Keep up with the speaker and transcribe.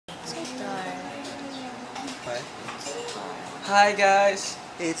Hi. Hi guys.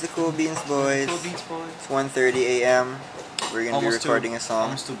 Hey, it's the Coolbeansboys. Coolbeansboys. It's 1:30 a.m. We're gonna be recording a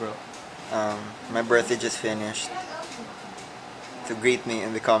song. Almost two, bro. My birthday just finished. So greet me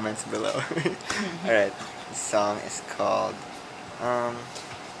in the comments below. Alright, the song is called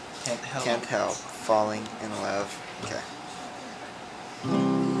Can't Help Falling in Love. Okay.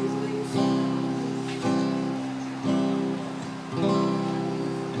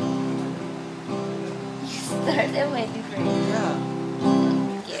 Start, I'm waiting for you. Yeah.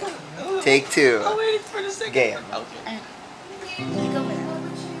 Okay. Take two. I'm waiting for the second. Game. Okay. Ikaw mo na.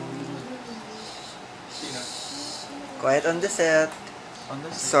 Quiet on the set. On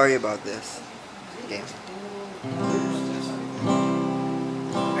this. Sorry about this. Game.